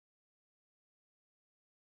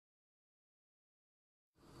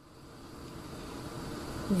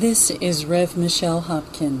This is Rev. Michelle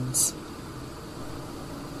Hopkins.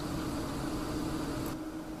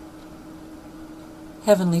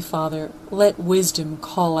 Heavenly Father, let wisdom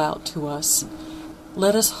call out to us.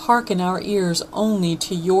 Let us hearken our ears only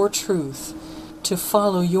to your truth, to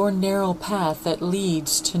follow your narrow path that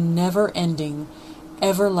leads to never-ending,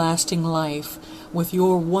 everlasting life with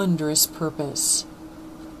your wondrous purpose.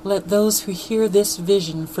 Let those who hear this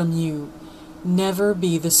vision from you never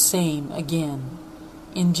be the same again.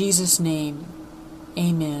 In Jesus' name,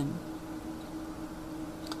 amen.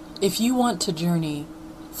 If you want to journey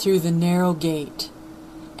through the narrow gate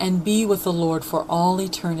and be with the Lord for all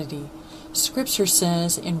eternity, Scripture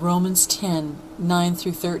says in Romans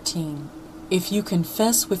 10:9-13, if you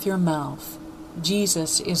confess with your mouth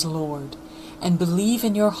Jesus is Lord and believe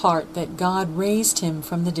in your heart that God raised him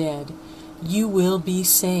from the dead, you will be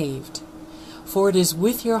saved. For it is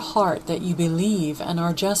with your heart that you believe and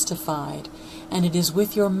are justified, and it is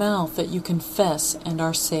with your mouth that you confess and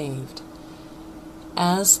are saved.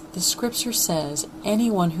 As the Scripture says,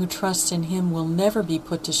 anyone who trusts in him will never be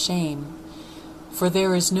put to shame, for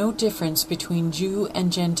there is no difference between Jew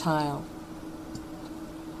and Gentile.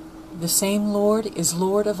 The same Lord is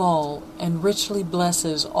Lord of all, and richly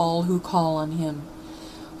blesses all who call on him.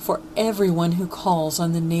 For everyone who calls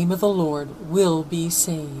on the name of the Lord will be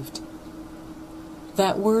saved.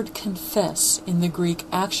 That word confess in the Greek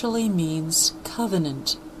actually means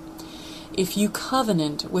covenant. If you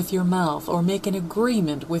covenant with your mouth, or make an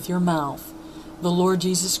agreement with your mouth, the Lord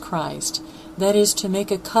Jesus Christ, that is to make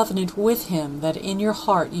a covenant with him, that in your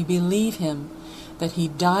heart you believe him, that he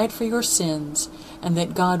died for your sins, and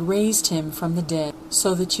that God raised him from the dead,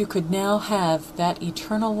 so that you could now have that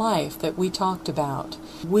eternal life that we talked about,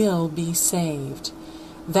 will be saved.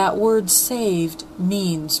 That word saved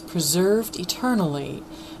means preserved eternally,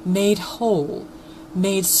 made whole,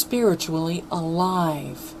 made spiritually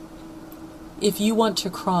alive. If you want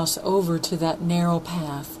to cross over to that narrow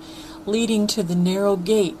path, leading to the narrow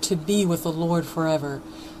gate to be with the Lord forever,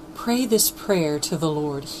 pray this prayer to the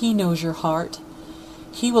Lord. He knows your heart.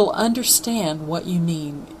 He will understand what you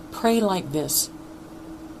mean. Pray like this.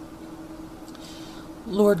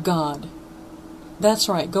 Lord God, that's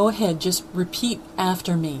right, go ahead, just repeat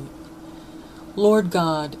after me. Lord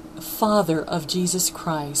God, Father of Jesus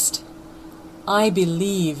Christ, I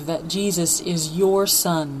believe that Jesus is your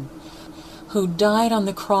Son, who died on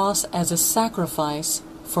the cross as a sacrifice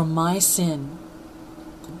for my sin,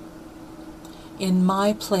 in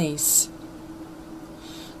my place,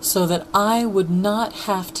 so that I would not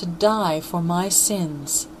have to die for my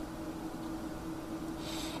sins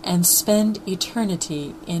and spend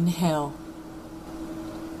eternity in hell.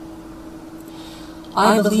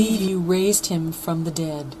 I believe you raised him from the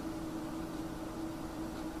dead,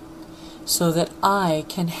 so that I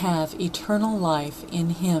can have eternal life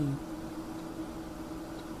in him.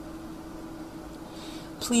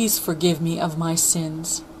 Please forgive me of my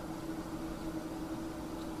sins.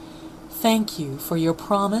 Thank you for your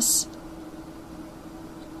promise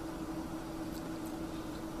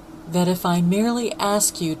that if I merely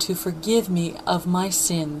ask you to forgive me of my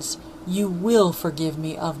sins, you will forgive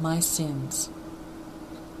me of my sins.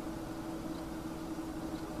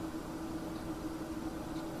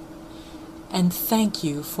 And thank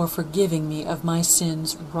you for forgiving me of my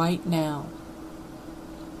sins right now.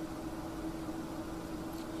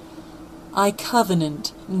 I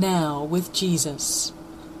covenant now with Jesus,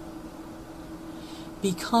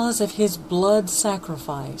 because of his blood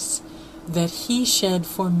sacrifice that he shed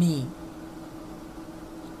for me,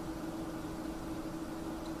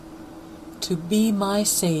 to be my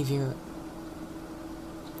Savior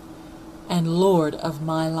and Lord of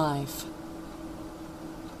my life.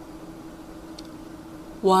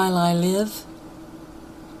 While I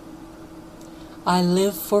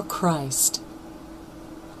live for Christ.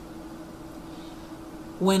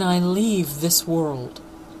 When I leave this world,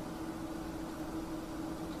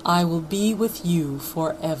 I will be with you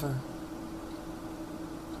forever.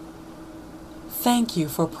 Thank you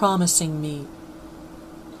for promising me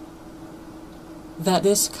that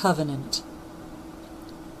this covenant,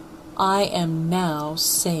 I am now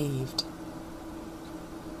saved.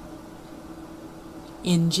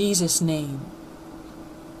 In Jesus' name,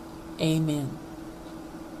 amen.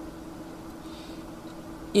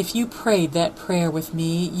 If you prayed that prayer with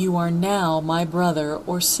me, you are now my brother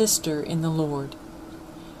or sister in the Lord.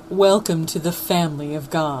 Welcome to the family of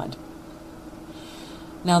God.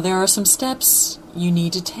 Now there are some steps you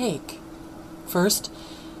need to take. First,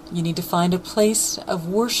 you need to find a place of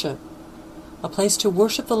worship, a place to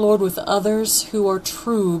worship the Lord with others who are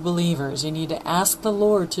true believers. You need to ask the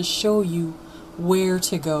Lord to show you where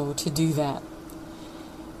to go to do that.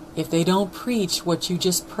 If they don't preach what you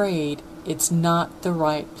just prayed, it's not the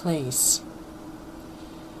right place.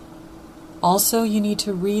 Also, you need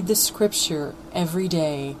to read the scripture every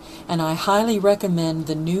day, and I highly recommend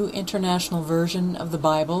the New International Version of the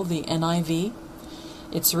Bible, the NIV.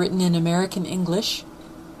 It's written in American English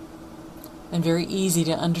and very easy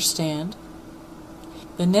to understand.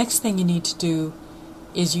 The next thing you need to do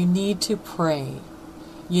is you need to pray.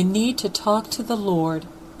 You need to talk to the Lord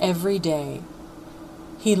every day.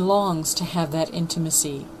 He longs to have that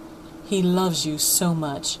intimacy. He loves you so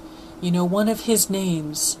much. You know, one of His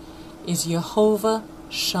names is Jehovah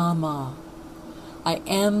Shammah. I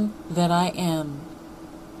am that I am,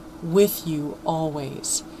 with you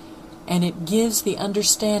always. And it gives the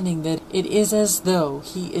understanding that it is as though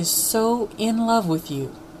He is so in love with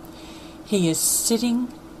you. He is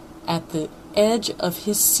sitting at the edge of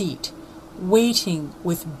His seat, waiting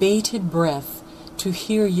with bated breath to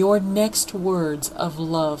hear your next words of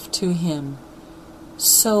love to Him.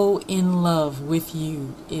 So in love with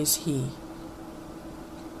you is He.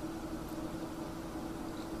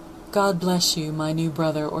 God bless you, my new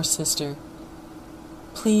brother or sister.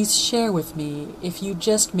 Please share with me if you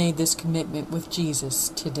just made this commitment with Jesus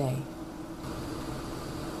today.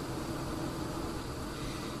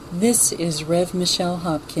 This is Rev. Michelle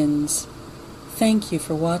Hopkins. Thank you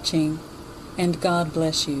for watching, and God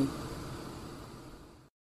bless you.